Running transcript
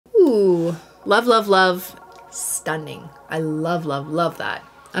Ooh, love, love, love. Stunning. I love, love, love that.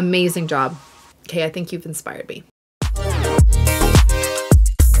 Amazing job. Okay, I think you've inspired me.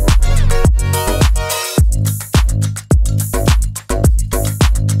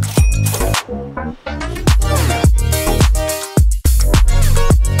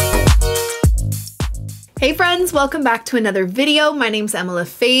 Hey friends, welcome back to another video. My name's Emma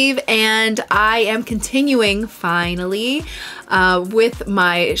Lefebvre and I am continuing finally with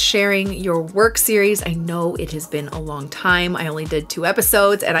my sharing your work series. I know it has been a long time. I only did 2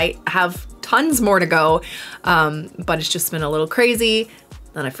 episodes and I have tons more to go, but it's just been a little crazy.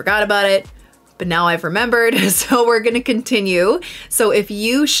 Then I forgot about it. But now I've remembered, so we're gonna continue. So if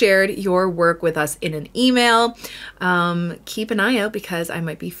you shared your work with us in an email, keep an eye out because I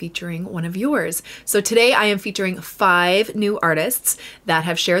might be featuring one of yours. So today I am featuring 5 new artists that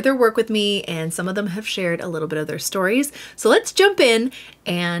have shared their work with me, and some of them have shared a little bit of their stories. So let's jump in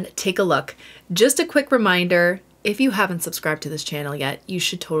and take a look. Just a quick reminder, if you haven't subscribed to this channel yet, you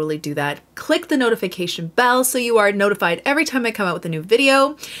should totally do that. Click the notification bell so you are notified every time I come out with a new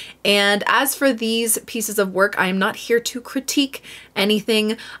video. And as for these pieces of work, I am not here to critique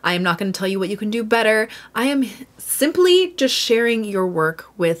anything. I am not going to tell you what you can do better. I am simply just sharing your work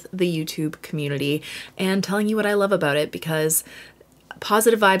with the YouTube community and telling you what I love about it, because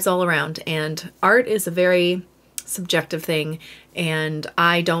positive vibes all around. And art is a very subjective thing, and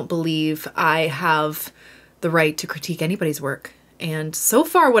I don't believe I have the right to critique anybody's work. And so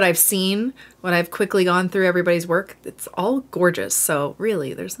far what I've seen, what I've quickly gone through everybody's work, it's all gorgeous. So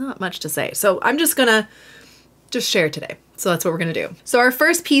really there's not much to say. So I'm just gonna share today. So that's what we're gonna do. So our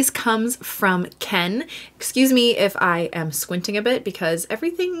first piece comes from Ken. Excuse me if I am squinting a bit because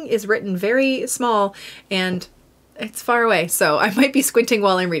everything is written very small and it's far away, so I might be squinting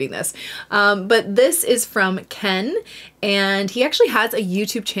while I'm reading this. But this is from Ken, and he actually has a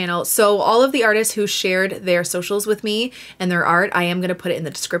YouTube channel. So all of the artists who shared their socials with me and their art, I am going to put it in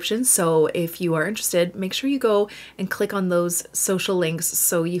the description. So if you are interested, make sure you go and click on those social links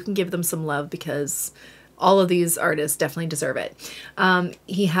so you can give them some love, because all of these artists definitely deserve it.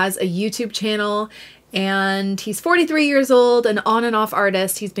 He has a YouTube channel, and he's 43 years old, an on and off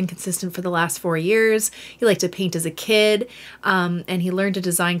artist. He's been consistent for the last 4 years. He liked to paint as a kid, and he learned to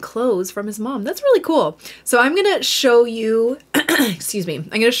design clothes from his mom. That's really cool. So I'm gonna show you, excuse me,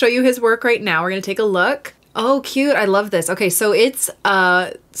 I'm gonna show you his work right now. We're gonna take a look. Oh, cute, I love this. Okay, so it's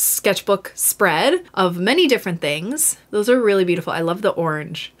a sketchbook spread of many different things. Those are really beautiful. I love the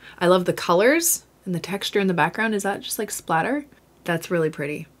orange. I love the colors and the texture in the background. Is that just like splatter? That's really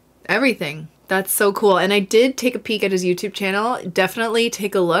pretty. Everything. That's so cool. And I did take a peek at his YouTube channel. Definitely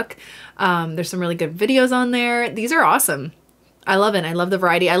take a look. There's some really good videos on there. These are awesome. I love it. I love the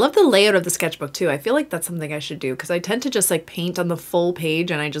variety. I love the layout of the sketchbook too. I feel like that's something I should do because I tend to just like paint on the full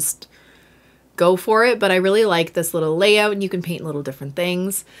page and I just go for it. But I really like this little layout, and you can paint little different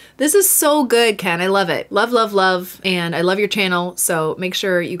things. This is so good, Ken. I love it. Love, love, love. And I love your channel. So make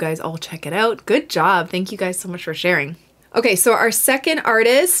sure you guys all check it out. Good job. Thank you guys so much for sharing. Okay, so our second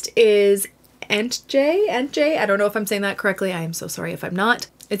artist is Antje. I don't know if I'm saying that correctly. I am so sorry if I'm not.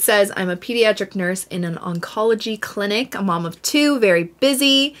 It says, I'm a pediatric nurse in an oncology clinic, a mom of 2, very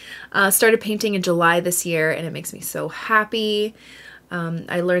busy. Started painting in July this year, and it makes me so happy.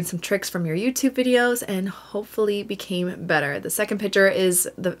 I learned some tricks from your YouTube videos and hopefully became better. The second picture is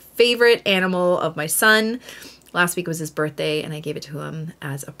the favorite animal of my son. Last week was his birthday and I gave it to him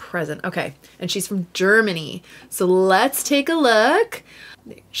as a present. Okay, and she's from Germany. So let's take a look.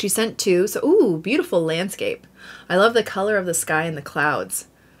 She sent 2. So, ooh, beautiful landscape. I love the color of the sky and the clouds.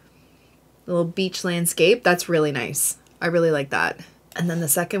 The little beach landscape. That's really nice. I really like that. And then the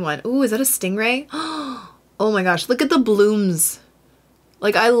second one. Ooh, is that a stingray? Oh my gosh, look at the blooms.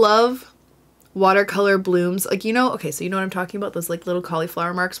 Like, I love watercolor blooms. Like, you know, okay, so you know what I'm talking about? Those like little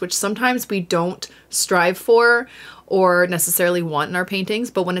cauliflower marks, which sometimes we don't strive for or necessarily want in our paintings,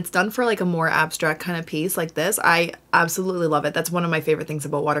 but when it's done for like a more abstract kind of piece like this, I absolutely love it. That's one of my favorite things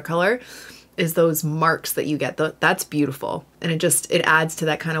about watercolor, is those marks that you get. That's beautiful. And it adds to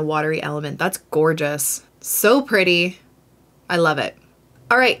that kind of watery element. That's gorgeous. So pretty. I love it.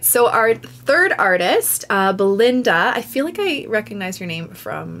 All right, so our third artist, Belinda, I feel like I recognize your name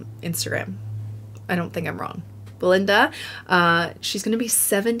from Instagram. I don't think I'm wrong. Belinda, she's gonna be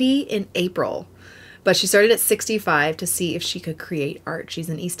 70 in April, but she started at 65 to see if she could create art. She's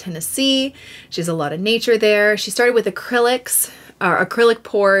in East Tennessee. She has a lot of nature there. She started with acrylics acrylic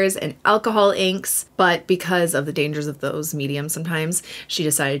pours and alcohol inks, but because of the dangers of those mediums sometimes, she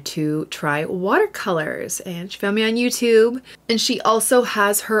decided to try watercolors, and she found me on YouTube. And she also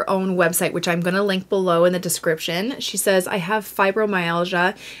has her own website, which I'm going to link below in the description. She says, I have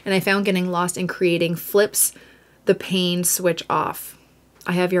fibromyalgia and I found getting lost in creating flips the pain switch off.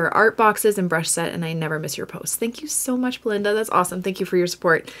 I have your art boxes and brush set and I never miss your posts. Thank you so much, Belinda. That's awesome. Thank you for your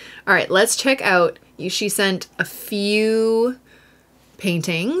support. All right, let's check out. She sent a few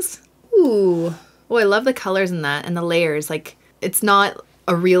paintings. Ooh. Oh, I love the colors in that and the layers. Like, it's not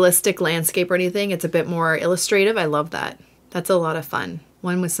a realistic landscape or anything. It's a bit more illustrative. I love that. That's a lot of fun.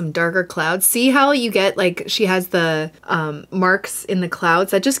 One with some darker clouds. See how you get, like, she has the marks in the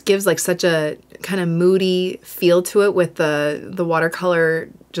clouds? That just gives like such a kind of moody feel to it with the watercolor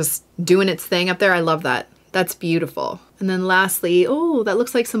just doing its thing up there. I love that. That's beautiful. And then lastly, oh, that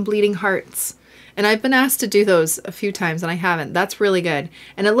looks like some bleeding hearts. And I've been asked to do those a few times and I haven't. That's really good.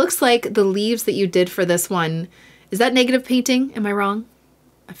 And it looks like the leaves that you did for this one, is that negative painting? Am I wrong?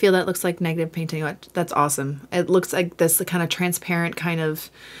 I feel that looks like negative painting. That's awesome. It looks like this kind of transparent kind of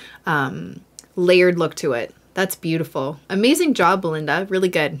layered look to it. That's beautiful. Amazing job, Belinda. Really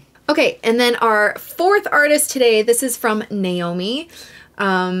good. Okay, and then our fourth artist today, this is from Naomi.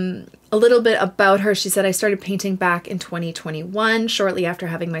 A little bit about her. She said, I started painting back in 2021, shortly after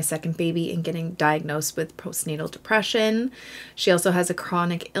having my second baby and getting diagnosed with postnatal depression. She also has a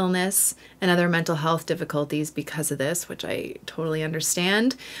chronic illness and other mental health difficulties because of this, which I totally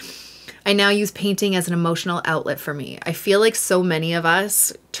understand. I now use painting as an emotional outlet for me. I feel like so many of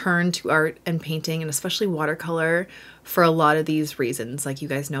us turn to art and painting, and especially watercolor, for a lot of these reasons. Like, you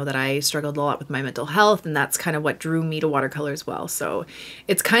guys know that I struggled a lot with my mental health, and that's kind of what drew me to watercolor as well. So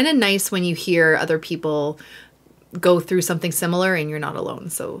it's kind of nice when you hear other people go through something similar and you're not alone.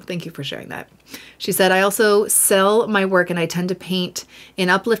 So thank you for sharing that. She said, I also sell my work and I tend to paint in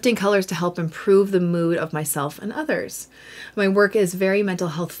uplifting colors to help improve the mood of myself and others. My work is very mental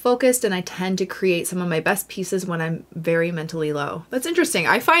health focused and I tend to create some of my best pieces when I'm very mentally low. That's interesting.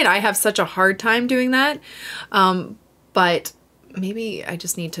 I find I have such a hard time doing that. But maybe I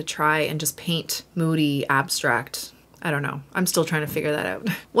just need to try and just paint moody, abstract. I don't know. I'm still trying to figure that out.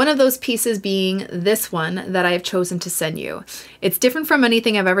 One of those pieces being this one that I have chosen to send you. It's different from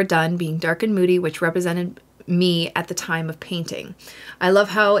anything I've ever done, being dark and moody, which represented me at the time of painting. I love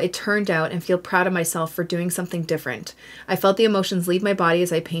how it turned out and feel proud of myself for doing something different. I felt the emotions leave my body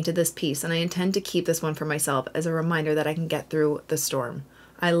as I painted this piece, and I intend to keep this one for myself as a reminder that I can get through the storm.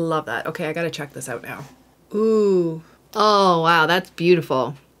 I love that. Okay, I gotta check this out now. Ooh. Oh, wow, that's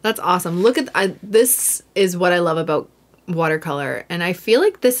beautiful. That's awesome. Look at this is what I love about watercolor. And I feel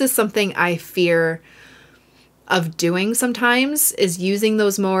like this is something I fear of doing sometimes, is using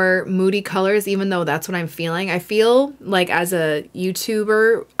those more moody colors, even though that's what I'm feeling. I feel like as a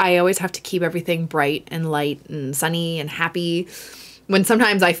YouTuber, I always have to keep everything bright and light and sunny and happy, when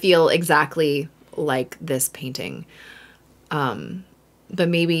sometimes I feel exactly like this painting. But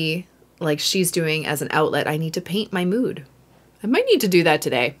maybe like she's doing as an outlet, I need to paint my mood. I might need to do that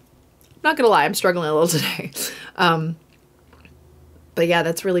today. I'm not gonna lie, I'm struggling a little today. But yeah,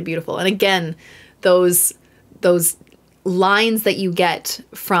 that's really beautiful. And again, those lines that you get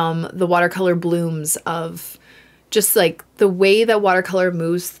from the watercolor blooms of just like the way that watercolor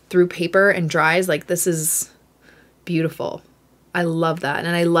moves through paper and dries, like this is beautiful. I love that.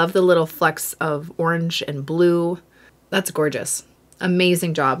 And I love the little flecks of orange and blue. That's gorgeous.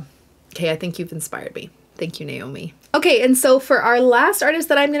 Amazing job. Okay, I think you've inspired me. Thank you, Naomi. Okay, and so for our last artist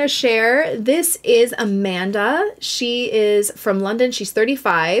that I'm going to share, this is Amanda. She is from London. She's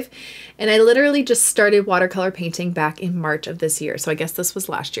 35, and I literally just started watercolor painting back in March of this year. So I guess this was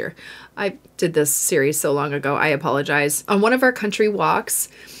last year. I did this series so long ago. I apologize. On one of our country walks,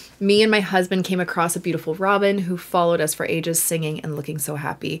 me and my husband came across a beautiful robin who followed us for ages, singing and looking so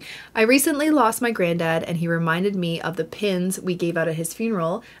happy. I recently lost my granddad, and he reminded me of the pins we gave out at his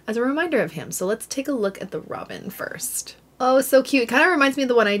funeral as a reminder of him. So let's take a look at the robin first. Oh, so cute. It kind of reminds me of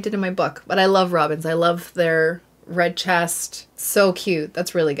the one I did in my book, but I love robins. I love their red chest. So cute.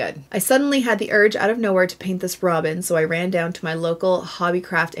 That's really good. I suddenly had the urge out of nowhere to paint this robin, so I ran down to my local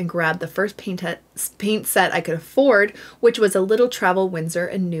Hobbycraft and grabbed the first paint set I could afford, which was a little travel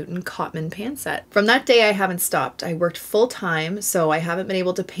Winsor & Newton Cotman pan set. From that day, I haven't stopped. I worked full time, so I haven't been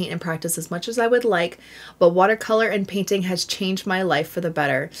able to paint and practice as much as I would like, but watercolor and painting has changed my life for the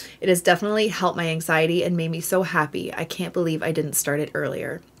better. It has definitely helped my anxiety and made me so happy. I can't believe I didn't start it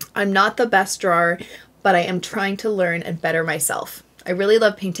earlier. I'm not the best drawer, but I am trying to learn and better myself. I really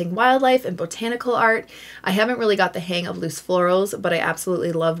love painting wildlife and botanical art. I haven't really got the hang of loose florals, but I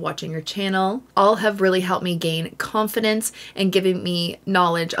absolutely love watching your channel. All have really helped me gain confidence and giving me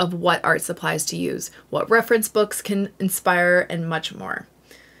knowledge of what art supplies to use, what reference books can inspire, and much more.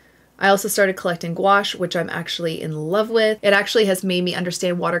 I also started collecting gouache, which I'm actually in love with. It actually has made me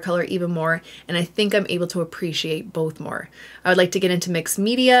understand watercolor even more, and I think I'm able to appreciate both more. I would like to get into mixed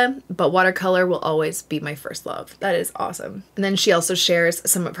media, but watercolor will always be my first love. That is awesome. And then she also shares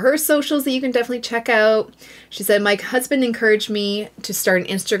some of her socials that you can definitely check out. She said, my husband encouraged me to start an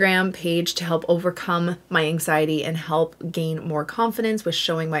Instagram page to help overcome my anxiety and help gain more confidence with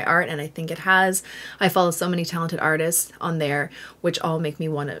showing my art, and I think it has. I follow so many talented artists on there, which all make me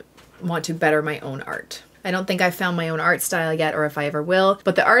want to better my own art. I don't think I've found my own art style yet, or if I ever will,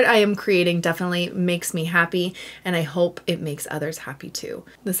 but the art I am creating definitely makes me happy, and I hope it makes others happy too.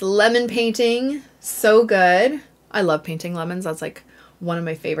 This lemon painting, so good. I love painting lemons. That's like one of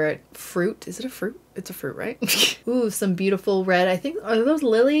my favorite fruit. Is it a fruit? It's a fruit, right? Ooh, some beautiful red. I think, are those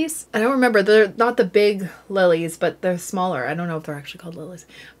lilies? I don't remember. They're not the big lilies, but they're smaller. I don't know if they're actually called lilies,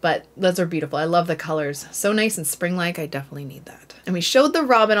 but those are beautiful. I love the colors. So nice and spring-like. I definitely need that. And we showed the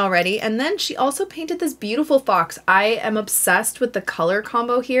robin already. And then she also painted this beautiful fox. I am obsessed with the color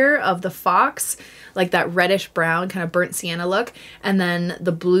combo here of the fox, like that reddish brown kind of burnt sienna look. And then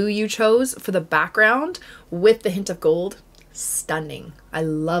the blue you chose for the background with the hint of gold. Stunning. I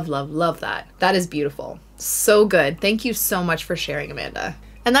love, love, love that. That is beautiful. So good. Thank you so much for sharing, Amanda.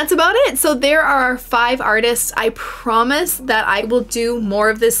 And that's about it. So there are 5 artists. I promise that I will do more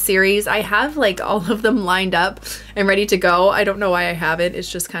of this series. I have like all of them lined up and ready to go. I don't know why I haven't. It's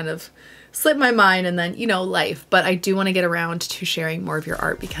just kind of slipped my mind, and then, you know, life. But I do want to get around to sharing more of your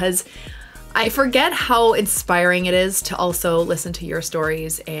art, because I forget how inspiring it is to also listen to your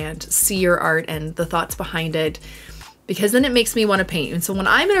stories and see your art and the thoughts behind it, because then it makes me want to paint. And so when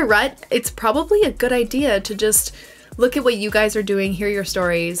I'm in a rut, it's probably a good idea to just look at what you guys are doing, hear your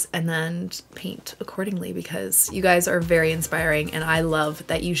stories, and then paint accordingly, because you guys are very inspiring, and I love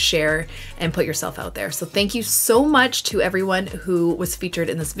that you share and put yourself out there. So thank you so much to everyone who was featured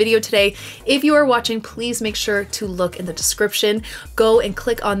in this video today. If you are watching, please make sure to look in the description. Go and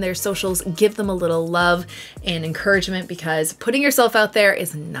click on their socials, give them a little love and encouragement, because putting yourself out there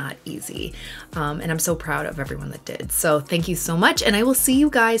is not easy. And I'm so proud of everyone that did. So thank you so much, and I will see you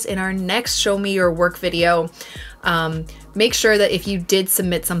guys in our next Show Me Your Work video. Make sure that if you did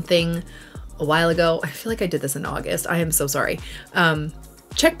submit something a while ago, I feel like I did this in August, I am so sorry,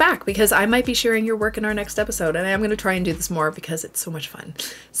 check back, because I might be sharing your work in our next episode, and I am going to try and do this more because it's so much fun.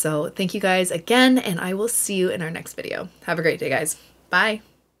 So thank you guys again, and I will see you in our next video. Have a great day, guys. Bye.